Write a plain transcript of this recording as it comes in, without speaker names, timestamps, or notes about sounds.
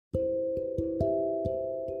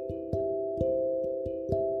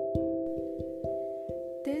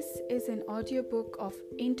is an audiobook of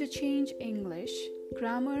Interchange English,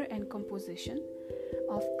 Grammar and Composition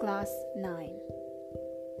of Class 9.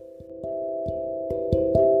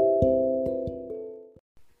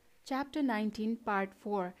 Chapter 19, Part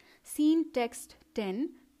 4, Scene Text 10,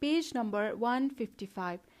 page number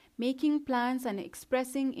 155, Making Plans and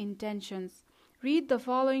Expressing Intentions. Read the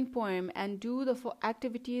following poem and do the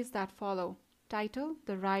activities that follow. Title: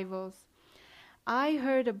 The Rivals. I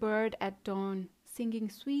heard a bird at dawn, singing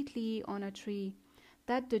sweetly on a tree,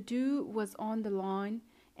 that the dew was on the lawn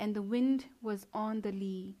and the wind was on the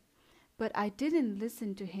lea. But I didn't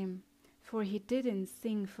listen to him, for he didn't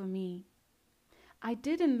sing for me. I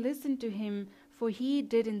didn't listen to him, for he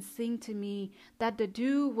didn't sing to me, that the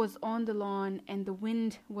dew was on the lawn and the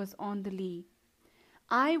wind was on the lea.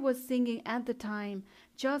 I was singing at the time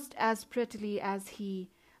just as prettily as he.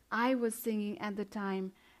 I was singing at the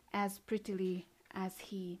time as prettily as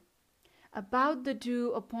he. About the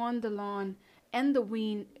dew upon the lawn and the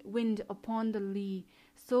wind upon the lea,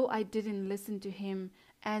 so I didn't listen to him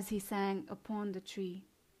as he sang upon the tree.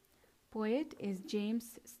 Poet is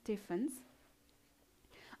James Stephens.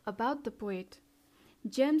 About the poet.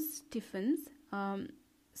 James Stephens,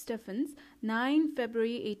 9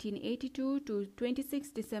 February 1882 to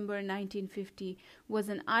 26 December 1950, was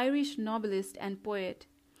an Irish novelist and poet.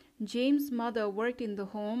 James' mother worked in the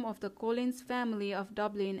home of the Collins family of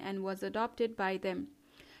Dublin and was adopted by them.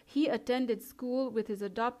 He attended school with his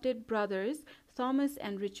adopted brothers, Thomas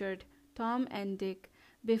and Richard, Tom and Dick,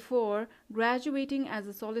 before graduating as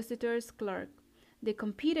a solicitor's clerk. They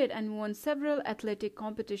competed and won several athletic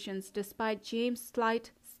competitions. Despite James'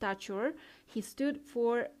 slight stature, he stood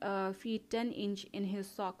 4 feet 10 inches in his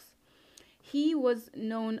socks. He was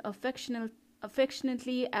known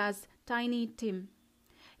affectionately as Tiny Tim.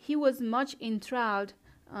 He was much enthralled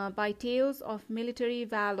by tales of military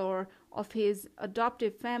valor of his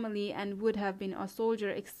adoptive family and would have been a soldier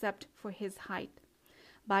except for his height.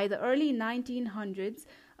 By the early 1900s,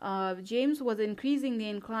 James was increasingly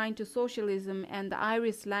inclined to socialism and the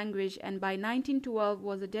Irish language, and by 1912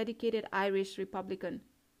 was a dedicated Irish Republican.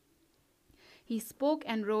 He spoke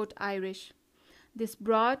and wrote Irish. This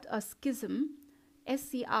brought a schism,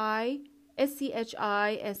 SCHISM,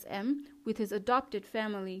 with his adopted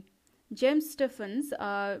family. James Stephens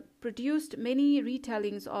produced many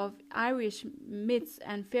retellings of Irish myths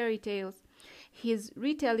and fairy tales. His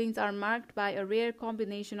retellings are marked by a rare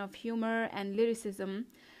combination of humor and lyricism.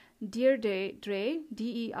 Deirdre,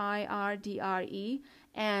 D-E-I-R-D-R-E,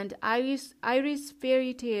 and Irish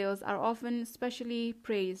fairy tales are often specially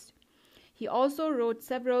praised. He also wrote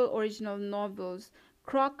several original novels: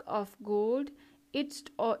 Crock of Gold,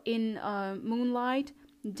 Itched in Moonlight,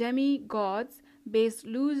 Demi-Gods, based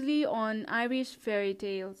loosely on Irish fairy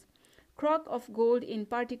tales. Crock of Gold in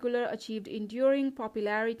particular achieved enduring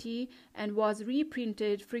popularity and was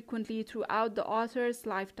reprinted frequently throughout the author's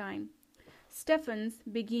lifetime. Stephens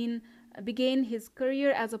began his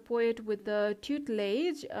career as a poet with the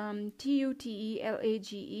tutelage,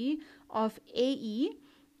 Tutelage, of A.E.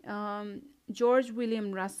 George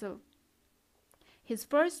William Russell. His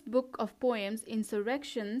first book of poems,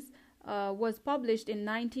 Insurrections, was published in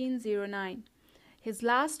 1909. His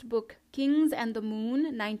last book, Kings and the Moon,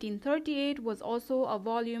 1938, was also a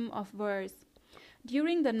volume of verse.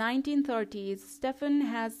 During the 1930s, Stephen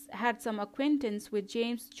has had some acquaintance with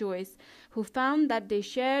James Joyce, who found that they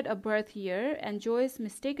shared a birth year, and Joyce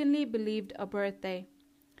mistakenly believed a birthday.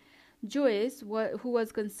 Joyce, who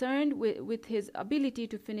was concerned with his ability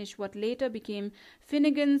to finish what later became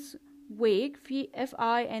Finnegan's Wake,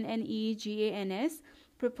 Finnegans,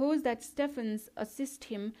 proposed that Stephens assist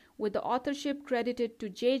him with the authorship credited to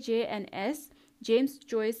J.J. and S., James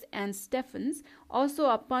Joyce and Stephens, also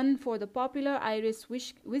a pun for the popular Irish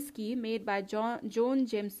whiskey made by Joan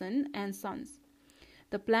Jameson and Sons.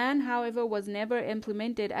 The plan, however, was never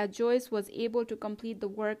implemented, as Joyce was able to complete the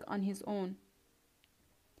work on his own.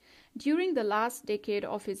 During the last decade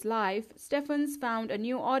of his life, Stephens found a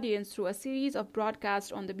new audience through a series of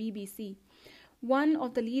broadcasts on the BBC. One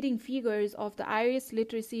of the leading figures of the Irish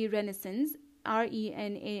literacy renaissance,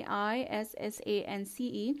 Renaissance,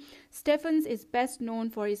 Stephens is best known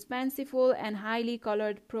for his fanciful and highly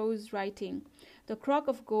colored prose writing. The Crock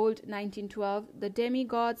of Gold, 1912, The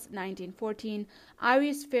Demi-Gods, 1914,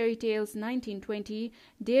 Irish Fairy Tales, 1920,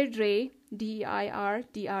 Deirdre,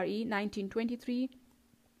 D-E-I-R-D-R-E, 1923,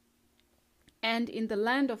 and In the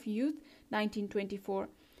Land of Youth, 1924.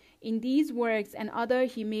 In these works and other,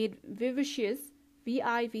 he made vivacious,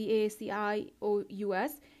 V-I-V-A-C-I-O-U-S,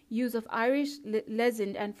 use of Irish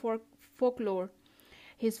legend and folklore.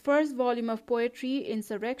 His first volume of poetry,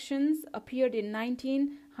 Insurrections, appeared in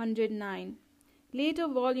 1909. Later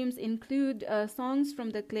volumes include Songs from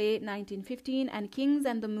the Clay 1915 and Kings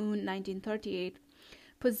and the Moon 1938.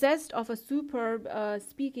 Possessed of a superb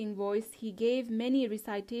speaking voice, he gave many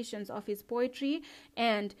recitations of his poetry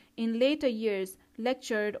and, in later years,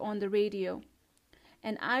 lectured on the radio.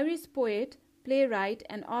 An Irish poet, playwright,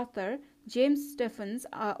 and author, James Stephens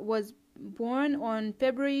was born on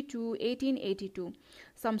February 2, 1882.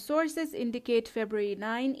 Some sources indicate February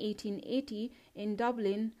 9, 1880 in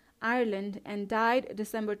Dublin, Ireland, and died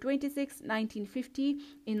December 26, 1950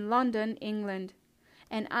 in London, England.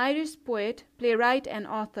 An Irish poet, playwright, and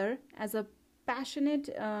author, as a passionate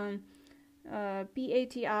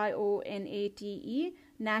pationate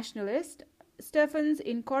nationalist, Stephens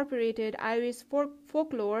incorporated Irish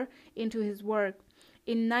folklore into his work.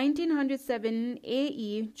 In 1907,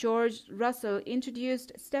 A.E. George Russell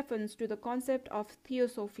introduced Stephens to the concept of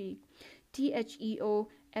theosophy, Theosophy.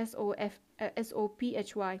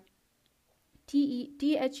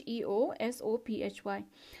 Theosophy.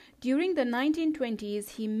 During the 1920s,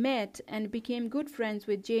 he met and became good friends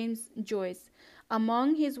with James Joyce.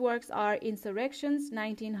 Among his works are Insurrections,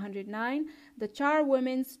 1909, The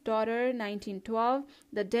Charwoman's Daughter, 1912,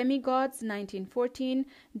 The Demigods, 1914,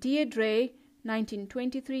 Deirdre,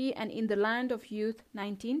 1923, and In the Land of Youth,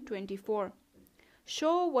 1924.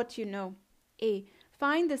 Show what you know. A.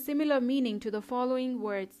 Find the similar meaning to the following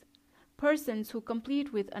words. Persons who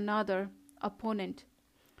complete with another. Opponent.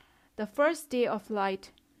 The first day of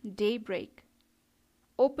light. Daybreak.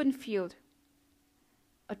 Open field.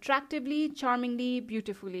 Attractively, charmingly,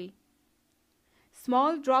 beautifully.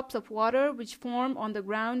 Small drops of water which form on the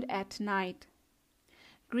ground at night.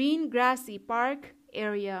 Green grassy park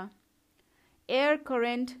area. Air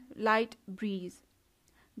current, light breeze.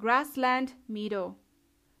 Grassland, meadow.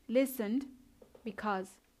 Listened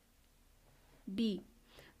because. B.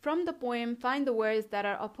 From the poem, find the words that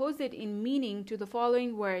are opposite in meaning to the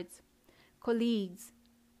following words. Colleagues.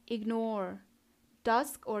 Ignore.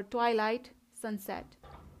 Dusk or twilight, sunset.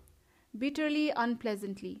 Bitterly,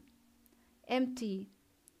 unpleasantly. Empty.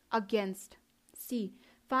 Against. C.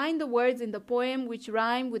 Find the words in the poem which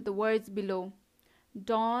rhyme with the words below.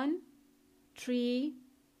 Dawn, tree,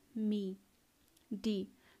 me. D.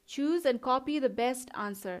 Choose and copy the best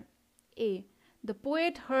answer. A. The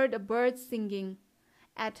poet heard a bird singing.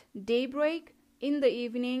 At daybreak, in the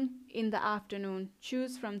evening, in the afternoon.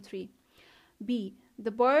 Choose from 3. B.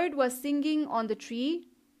 The bird was singing on the tree.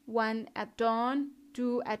 1. At dawn.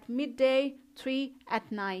 2. At midday. 3.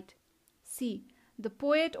 At night. C. The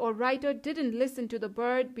poet or writer didn't listen to the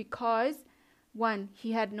bird because 1.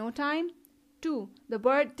 He had no time. 2. The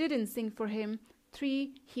bird didn't sing for him.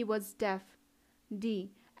 3. He was deaf.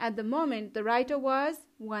 D. At the moment the writer was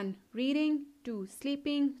 1. Reading. 2.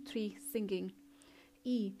 Sleeping. 3. Singing.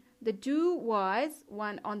 E. The dew was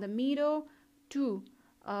 1. On the meadow. 2.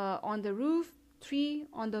 On the roof. 3.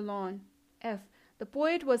 On the lawn. F. The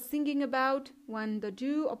poet was singing about 1. The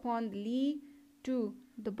dew upon the lea. 2.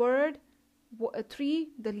 The bird. 3.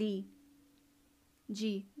 The lea.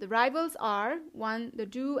 G. The rivals are 1. The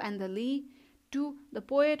dew and the lea. 2. The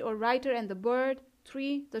poet or writer and the bird.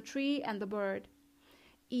 3. The tree and the bird.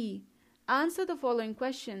 E. Answer the following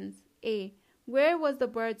questions. A. Where was the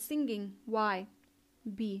bird singing? Why?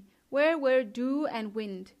 B. Where were dew and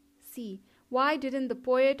wind? C. Why didn't the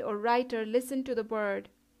poet or writer listen to the bird?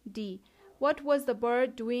 D. What was the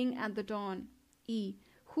bird doing at the dawn? E.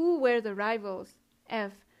 Who were the rivals?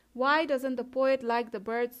 F. Why doesn't the poet like the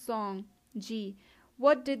bird's song? G.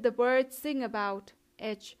 What did the bird sing about?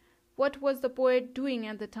 H. What was the poet doing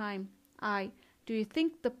at the time? I. Do you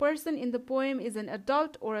think the person in the poem is an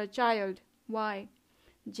adult or a child? Y.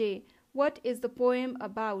 J. What is the poem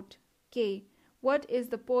about? K. What is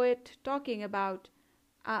the poet talking about?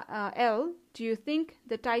 L. Do you think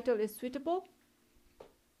the title is suitable?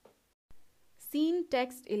 Scene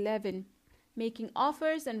text 11. Making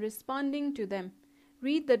offers and responding to them.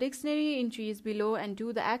 Read the dictionary entries below and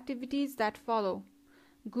do the activities that follow.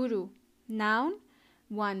 Guru. Noun.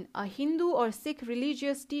 1. A Hindu or Sikh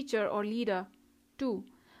religious teacher or leader. 2.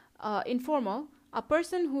 Informal. A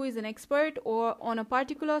person who is an expert or on a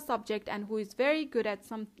particular subject and who is very good at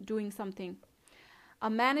doing something. A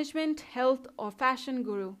management, health, or fashion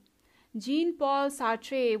guru. Jean-Paul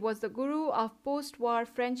Sartre was the guru of post-war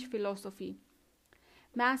French philosophy.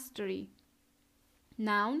 Mastery.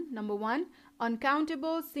 Noun. Number 1.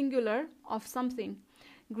 Uncountable singular of something.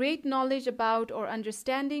 Great knowledge about or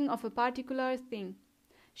understanding of a particular thing.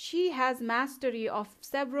 She has mastery of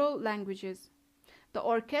several languages. The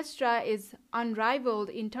orchestra is unrivaled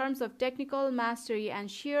in terms of technical mastery and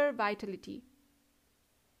sheer vitality.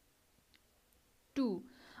 2.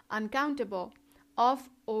 Uncountable. of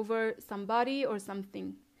over somebody or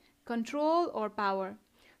something, control or power,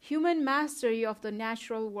 human mastery of the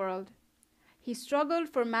natural world. He struggled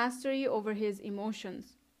for mastery over his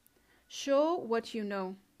emotions. Show what you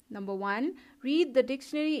know. Number 1, read the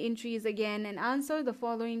dictionary entries again and answer the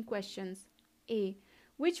following questions. A.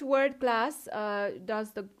 Which word class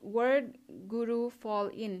does the word guru fall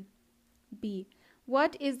in? B.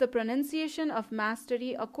 What is the pronunciation of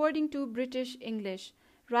mastery according to British English?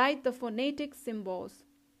 Write the phonetic symbols.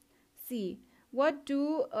 C. What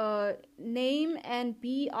do name and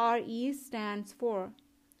BRE stands for?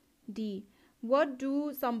 D. What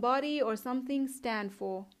do somebody or something stand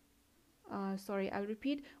for? I'll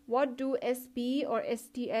repeat. What do SP or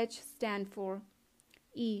STH stand for?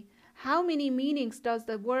 E. How many meanings does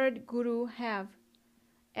the word guru have?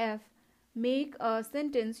 F. Make a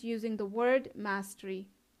sentence using the word mastery.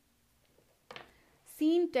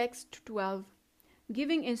 Scene text 12.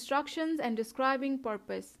 Giving instructions and describing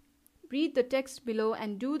purpose. Read the text below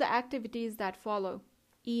and do the activities that follow.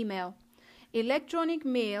 Email. Electronic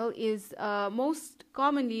mail is most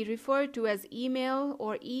commonly referred to as email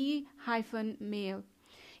or e-mail.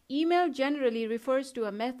 Email generally refers to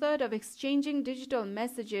a method of exchanging digital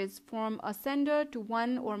messages from a sender to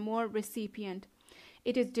one or more recipient.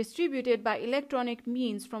 It is distributed by electronic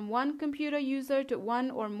means from one computer user to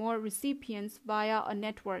one or more recipients via a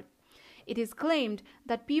network. It is claimed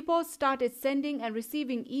that people started sending and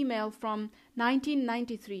receiving email from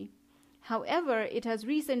 1993. However, it has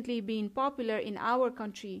recently been popular in our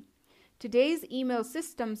country. Today's email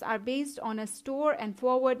systems are based on a store and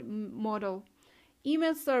forward model.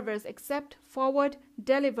 Email servers accept, forward,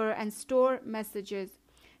 deliver, and store messages.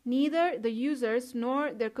 Neither the users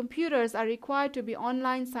nor their computers are required to be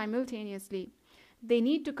online simultaneously. They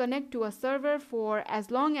need to connect to a server for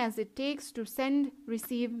as long as it takes to send,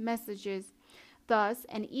 receive messages. Thus,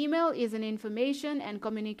 an email is an information and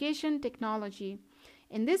communication technology.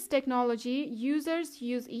 In this technology, users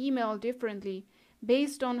use email differently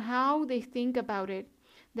based on how they think about it.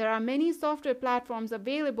 There are many software platforms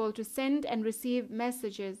available to send and receive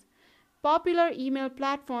messages. Popular email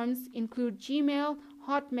platforms include Gmail,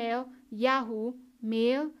 Hotmail, Yahoo,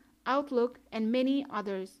 Mail, Outlook, and many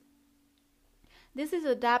others. This is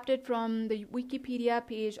adapted from the Wikipedia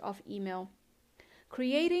page of email.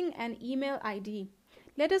 Creating an email ID.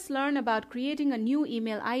 Let us learn about creating a new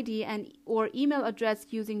email ID or email address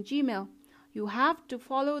using Gmail. You have to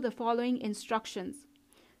follow the following instructions.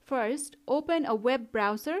 First, open a web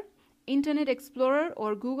browser, Internet Explorer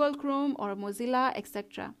or Google Chrome or Mozilla,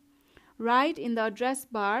 etc. Write in the address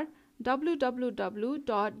bar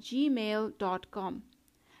www.gmail.com.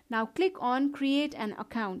 Now click on Create an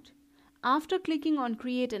Account. After clicking on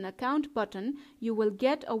Create an Account button, you will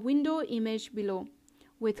get a window image below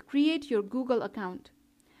with Create Your Google Account.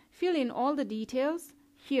 Fill in all the details.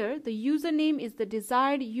 Here, the username is the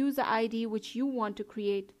desired user ID which you want to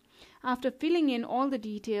create. After filling in all the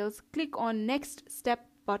details, click on Next Step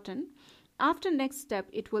button. After Next Step,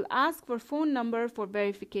 it will ask for phone number for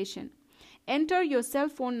verification. Enter your cell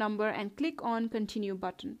phone number and click on Continue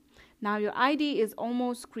button. Now your ID is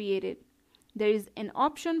almost created. There is an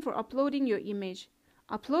option for uploading your image.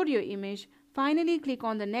 Upload your image. Finally, click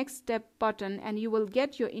on the Next Step button and you will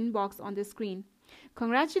get your inbox on the screen.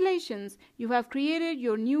 Congratulations, you have created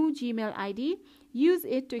your new Gmail ID. Use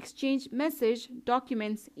it to exchange message,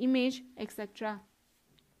 documents, image, etc.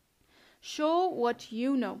 Show what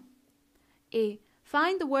you know. A.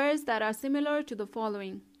 Find the words that are similar to the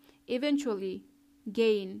following: eventually,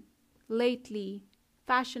 gain, lately,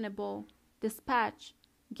 fashionable, dispatch,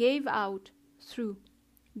 gave out, through.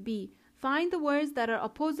 B. Find the words that are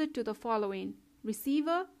opposite to the following: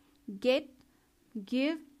 receiver, get,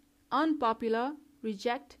 give, unpopular,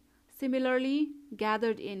 reject, similarly,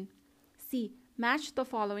 gathered in. C. Match the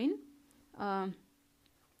following: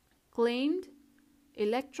 claimed,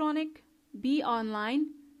 electronic, be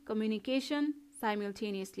online, communication,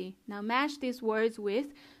 simultaneously. Now match these words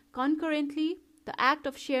with concurrently, the act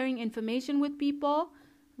of sharing information with people,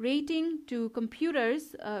 relating to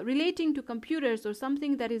computers or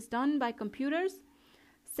something that is done by computers,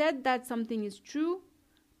 said that something is true,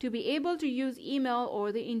 to be able to use email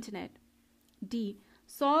or the internet. D.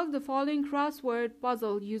 Solve the following crossword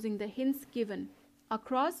puzzle using the hints given.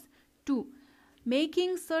 Across. 2.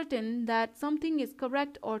 Making certain that something is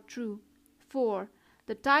correct or true. 4.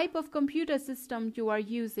 The type of computer system you are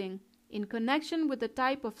using in connection with the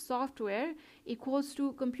type of software equals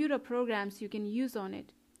to computer programs you can use on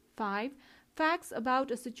it. 5. Facts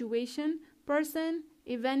about a situation, person,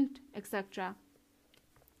 event, etc.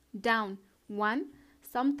 Down. 1.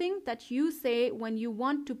 Something that you say when you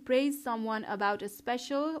want to praise someone about a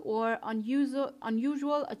special or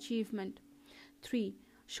unusual achievement. 3.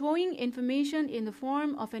 Showing information in the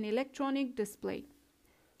form of an electronic display.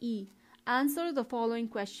 E. Answer the following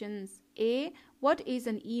questions. A. What is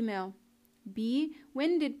an email? B.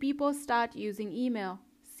 When did people start using email?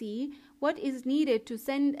 C. What is needed to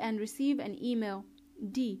send and receive an email?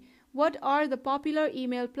 D. What are the popular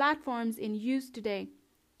email platforms in use today?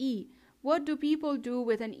 E. What do people do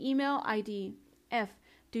with an email ID? F.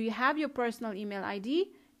 Do you have your personal email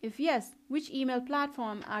ID? If yes, which email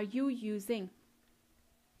platform are you using?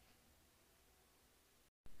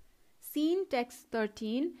 Scene text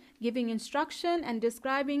 13, giving instruction and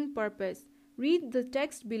describing purpose. Read the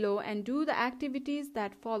text below and do the activities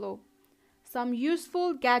that follow. Some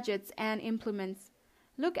useful gadgets and implements.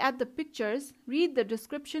 Look at the pictures, read the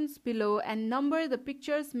descriptions below and number the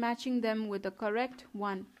pictures matching them with the correct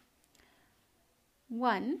one.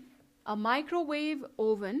 1. A microwave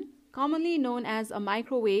oven, commonly known as a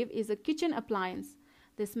microwave, is a kitchen appliance.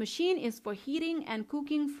 This machine is for heating and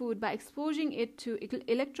cooking food by exposing it to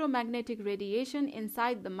electromagnetic radiation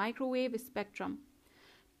inside the microwave spectrum.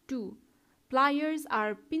 2. Pliers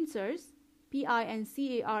are pincers,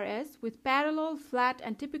 P-I-N-C-A-R-S, with parallel, flat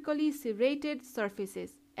and typically serrated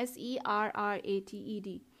surfaces,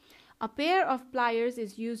 S-E-R-R-A-T-E-D. A pair of pliers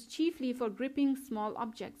is used chiefly for gripping small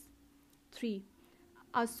objects. 3.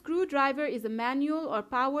 A screwdriver is a manual or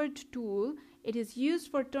powered tool. It is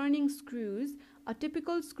used for turning screws. A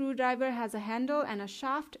typical screwdriver has a handle and a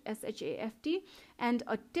shaft, S-H-A-F-T, and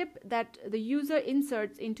a tip that the user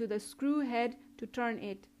inserts into the screw head to turn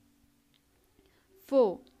it.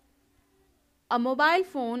 4. A mobile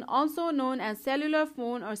phone, also known as cellular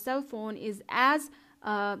phone or cell phone, is a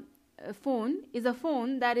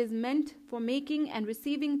phone that is meant for making and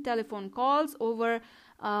receiving telephone calls over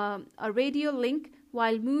a radio link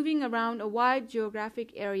while moving around a wide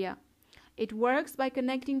geographic area. It works by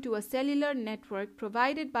connecting to a cellular network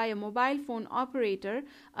provided by a mobile phone operator,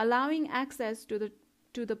 allowing access to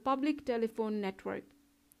the public telephone network.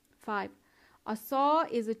 5. A saw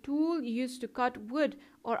is a tool used to cut wood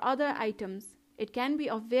or other items. It can be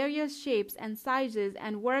of various shapes and sizes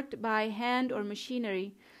and worked by hand or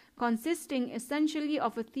machinery, consisting essentially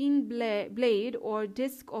of a thin blade or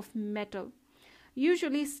disc of metal,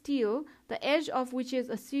 usually steel, the edge of which is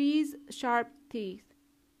a series sharp teeth.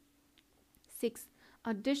 6.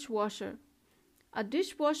 A dishwasher. A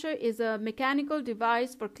dishwasher is a mechanical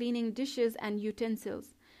device for cleaning dishes and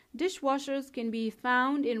utensils. Dishwashers can be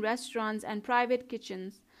found in restaurants and private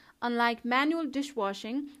kitchens. Unlike manual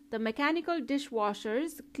dishwashing, the mechanical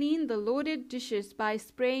dishwashers clean the loaded dishes by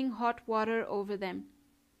spraying hot water over them.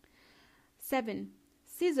 7.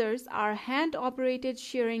 Scissors are hand-operated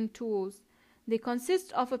shearing tools. They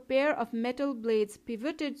consist of a pair of metal blades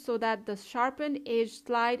pivoted so that the sharpened edges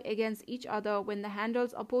slide against each other when the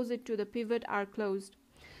handles opposite to the pivot are closed.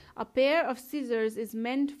 A pair of scissors is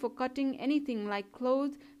meant for cutting anything like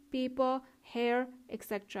clothes, paper, hair,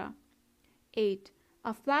 etc. 8.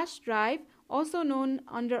 A flash drive, also known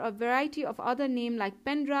under a variety of other names like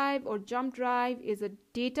pen drive or jump drive, is a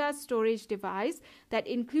data storage device that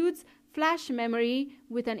includes flash memory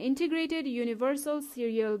with an integrated universal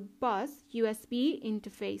serial bus (USB)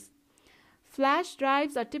 interface. Flash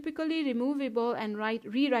drives are typically removable and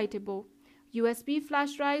rewritable. USB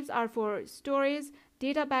flash drives are for storage,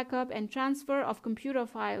 data backup, and transfer of computer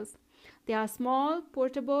files. They are small,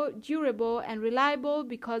 portable, durable, and reliable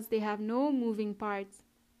because they have no moving parts.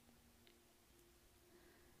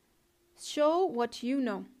 Show what you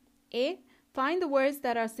know. A. Find the words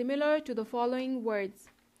that are similar to the following words: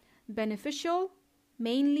 beneficial,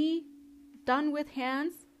 mainly, done with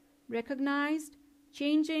hands, recognized,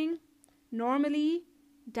 changing, normally,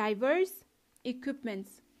 diverse,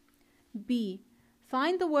 equipments. B.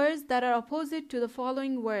 Find the words that are opposite to the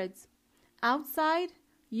following words: outside,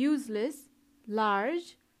 useless,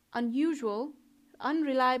 large, unusual,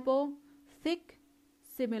 unreliable, thick,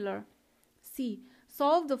 similar. C.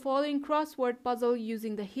 Solve the following crossword puzzle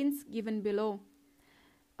using the hints given below.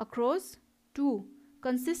 Across, 2.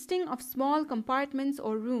 Consisting of small compartments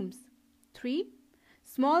or rooms. 3.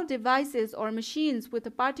 Small devices or machines with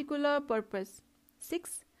a particular purpose.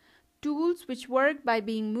 6. Tools which work by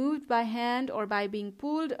being moved by hand or by being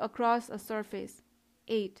pulled across a surface.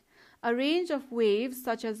 8. A range of waves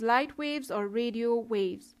such as light waves or radio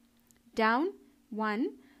waves. Down,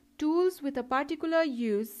 1. Tools with a particular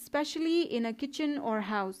use, especially in a kitchen or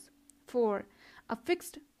house. 4. A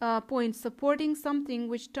fixed point supporting something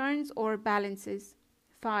which turns or balances.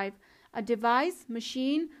 5. A device,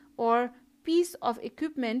 machine, or piece of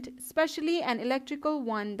equipment, especially an electrical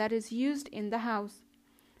one that is used in the house.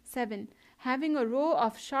 7. Having a row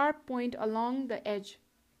of sharp point along the edge.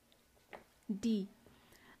 D.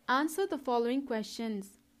 Answer the following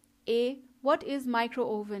questions. A. What is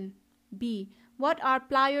micro-oven? B. What are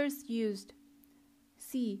pliers used?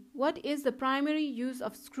 C. What is the primary use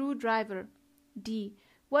of screwdriver? D.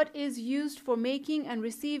 What is used for making and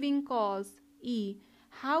receiving calls? E.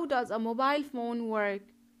 How does a mobile phone work?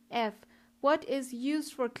 F. What is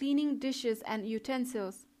used for cleaning dishes and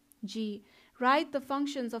utensils? G. Write the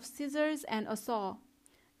functions of scissors and a saw.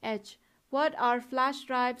 H. What are flash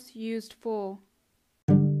drives used for?